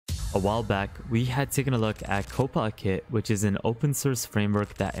A while back, we had taken a look at Copilot Kit, which is an open source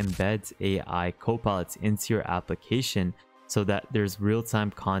framework that embeds AI copilots into your application so that there's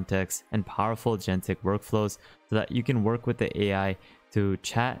real-time context and powerful agentic workflows so that you can work with the AI to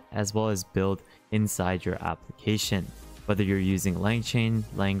chat as well as build inside your application. Whether you're using Langchain,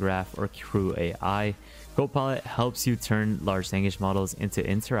 LangGraph, or Crew AI, Copilot helps you turn large language models into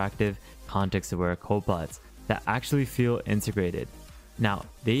interactive, context-aware copilots that actually feel integrated. Now,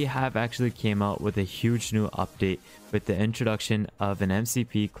 they have actually came out with a huge new update with the introduction of an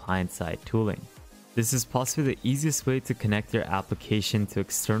MCP client-side tooling. This is possibly the easiest way to connect your application to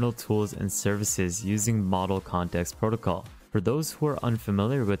external tools and services using Model Context Protocol. For those who are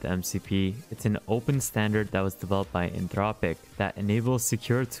unfamiliar with MCP, it's an open standard that was developed by Anthropic that enables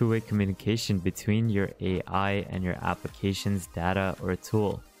secure two-way communication between your AI and your application's data or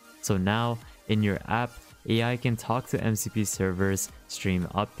tool. So now, in your app, AI can talk to MCP servers, stream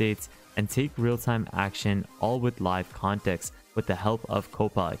updates, and take real-time action, all with live context with the help of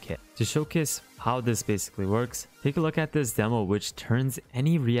Copilot Kit. To showcase how this basically works, take a look at this demo which turns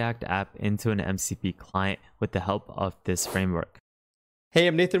any React app into an MCP client with the help of this framework. Hey,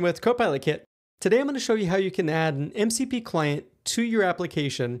 I'm Nathan with Copilot Kit. Today I'm going to show you how you can add an MCP client to your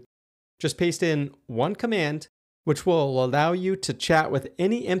application. Just paste in one command, which will allow you to chat with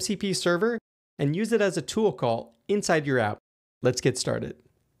any MCP server and use it as a tool call inside your app. Let's get started.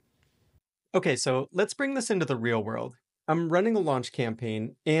 Okay, so let's bring this into the real world. I'm running a launch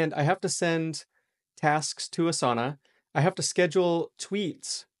campaign and I have to send tasks to Asana. I have to schedule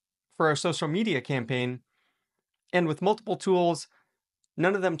tweets for our social media campaign. And with multiple tools,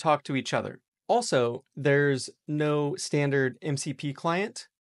 none of them talk to each other. Also, there's no standard MCP client,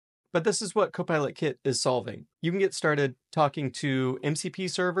 but this is what Copilot Kit is solving. You can get started talking to MCP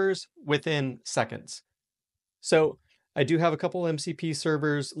servers within seconds. So I do have a couple MCP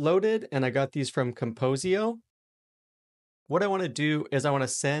servers loaded, and I got these from Composio. What I want to do is I want to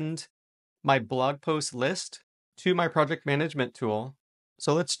send my blog post list to my project management tool.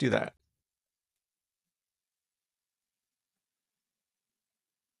 So let's do that.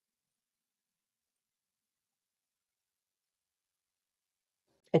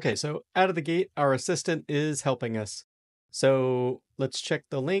 Okay, so out of the gate, our assistant is helping us. So let's check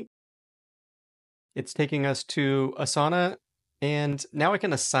the link. It's taking us to Asana, and now I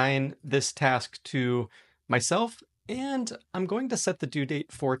can assign this task to myself, and I'm going to set the due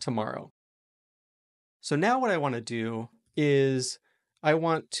date for tomorrow. So now what I want to do is I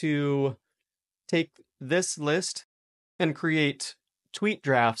want to take this list and create tweet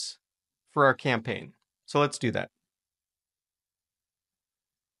drafts for our campaign. So let's do that.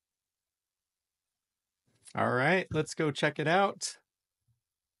 All right, let's go check it out.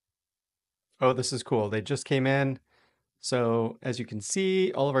 Oh, this is cool. They just came in. So as you can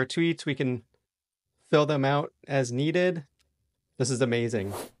see, all of our tweets, we can fill them out as needed. This is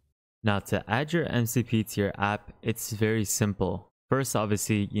amazing. Now, to add your MCP to your app, it's very simple. First,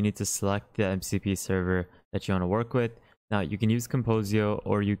 obviously, you need to select the MCP server that you want to work with. Now, you can use Composio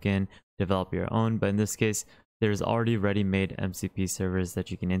or you can develop your own, but in this case, there's already ready-made MCP servers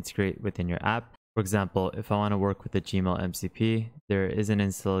that you can integrate within your app. For example, if I want to work with the Gmail MCP, there is an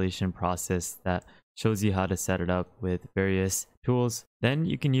installation process that shows you how to set it up with various tools. Then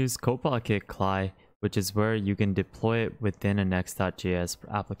you can use Copilot Kit CLI, which is where you can deploy it within a Next.js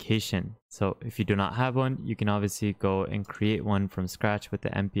application. So if you do not have one, you can obviously go and create one from scratch with the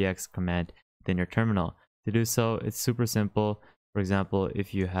npx command within your terminal. To do so, it's super simple. For example,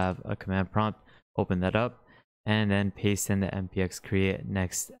 if you have a command prompt, open that up and then paste in the npx create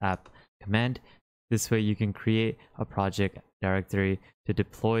next app command. This way you can create a project directory to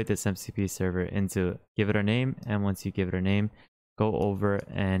deploy this MCP server into. Give it a name, and once you give it a name, go over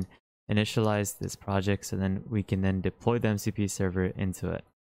and initialize this project so then we can then deploy the MCP server into it.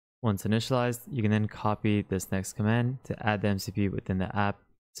 Once initialized, you can then copy this next command to add the MCP within the app.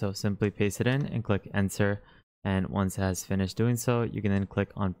 So simply paste it in and click enter. And once it has finished doing so, you can then click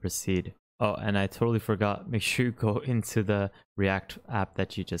on proceed. Oh, and I totally forgot, make sure you go into the React app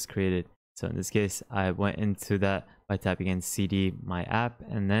that you just created. So in this case, I went into that by typing in cd my app,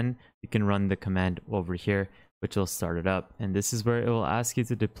 and then you can run the command over here, which will start it up. And this is where it will ask you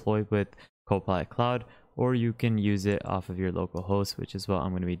to deploy with Copilot Cloud, or you can use it off of your local host, which is what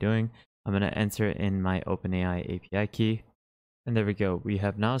I'm going to be doing. I'm going to enter in my OpenAI API key. And there we go. We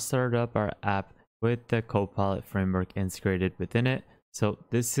have now started up our app with the Copilot framework integrated within it. So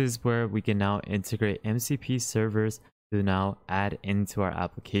this is where we can now integrate MCP servers to now add into our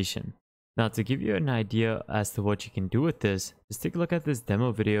application. Now, to give you an idea as to what you can do with this, just take a look at this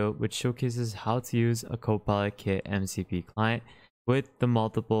demo video which showcases how to use a Copilot Kit MCP client with the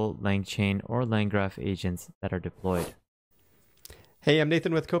multiple LangChain or LangGraph agents that are deployed. Hey, I'm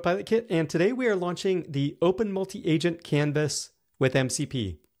Nathan with Copilot Kit, and today we are launching the Open Multi-Agent Canvas with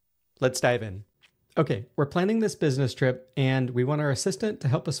MCP. Let's dive in. Okay, we're planning this business trip, and we want our assistant to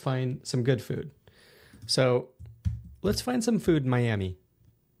help us find some good food. So let's find some food in Miami.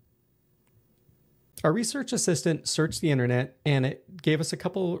 Our research assistant searched the internet, and it gave us a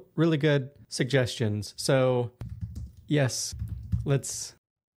couple really good suggestions. So yes, let's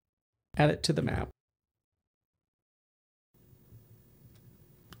add it to the map.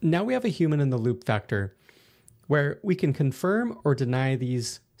 Now we have a human in the loop factor where we can confirm or deny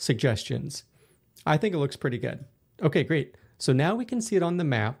these suggestions. I think it looks pretty good. Okay, great. So now we can see it on the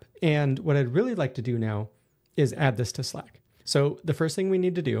map. And what I'd really like to do now is add this to Slack. So the first thing we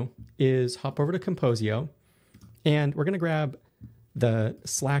need to do is hop over to Composio, and we're going to grab the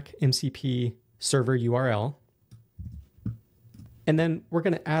Slack MCP server URL. And then we're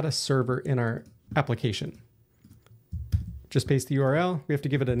going to add a server in our application. Just paste the URL. We have to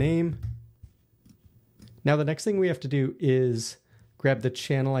give it a name. Now the next thing we have to do is grab the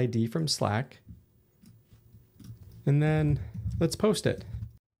channel ID from Slack. And then let's post it.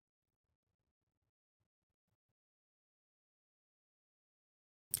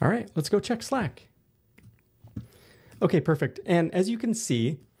 All right, let's go check Slack. Okay, perfect. And as you can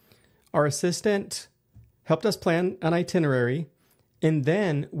see, our assistant helped us plan an itinerary, and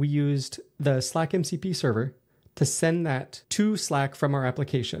then we used the Slack MCP server to send that to Slack from our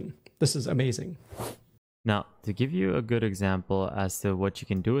application. This is amazing. Now, to give you a good example as to what you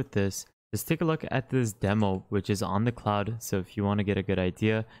can do with this, just take a look at this demo, which is on the cloud. So if you want to get a good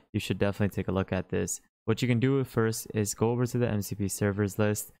idea, you should definitely take a look at this. What you can do first is go over to the MCP servers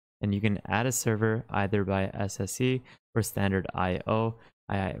list, and you can add a server either by SSE or standard IO.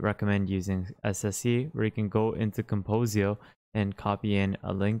 I recommend using SSE, where you can go into Composio and copy in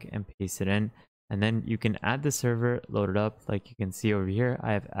a link and paste it in. And then you can add the server, load it up. Like you can see over here,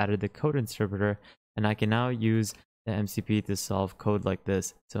 I have added the code interpreter, and I can now use the MCP to solve code like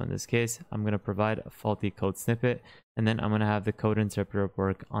this. So in this case, I'm going to provide a faulty code snippet, and then I'm going to have the code interpreter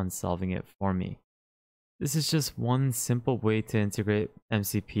work on solving it for me. This is just one simple way to integrate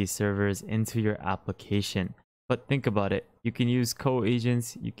MCP servers into your application. But think about it. You can use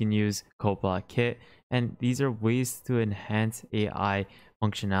co-agents, you can use Copilot Kit, and these are ways to enhance AI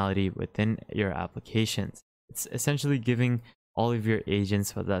functionality within your applications. It's essentially giving all of your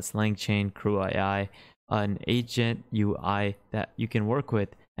agents, whether that's Langchain, Crew AI, an agent UI that you can work with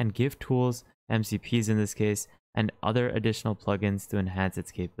and give tools, MCPs in this case, and other additional plugins to enhance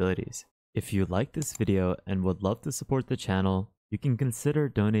its capabilities. If you like this video and would love to support the channel, you can consider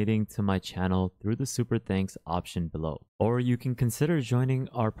donating to my channel through the super thanks option below. Or you can consider joining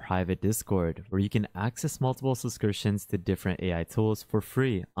our private Discord, where you can access multiple subscriptions to different AI tools for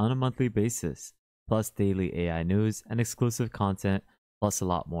free on a monthly basis, plus daily AI news and exclusive content, plus a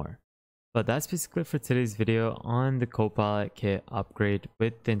lot more. But that's basically it for today's video on the Copilot Kit upgrade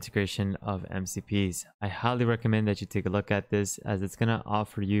with the integration of MCPs. I highly recommend that you take a look at this, as it's going to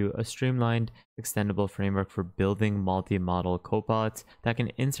offer you a streamlined, extendable framework for building multi-model copilots that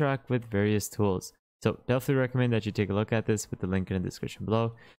can interact with various tools. So definitely recommend that you take a look at this with the link in the description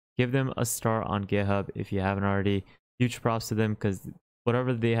below. Give them a star on GitHub if you haven't already. Huge props to them, because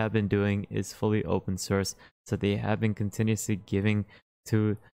whatever they have been doing is fully open source. So they have been continuously giving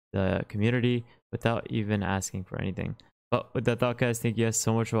to the community without even asking for anything. But with that thought, guys, thank you guys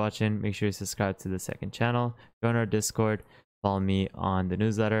so much for watching. Make sure you subscribe to the second channel, join our Discord, follow me on the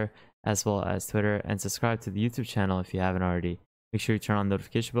newsletter as well as Twitter, and subscribe to the YouTube channel if you haven't already. Make sure you turn on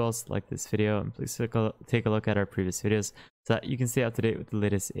notification bells, like this video, and please take a look at our previous videos so that you can stay up to date with the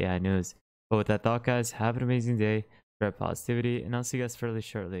latest AI news. But with that thought, guys, have an amazing day, spread positivity, and I'll see you guys fairly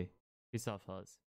shortly. Peace out, fellas.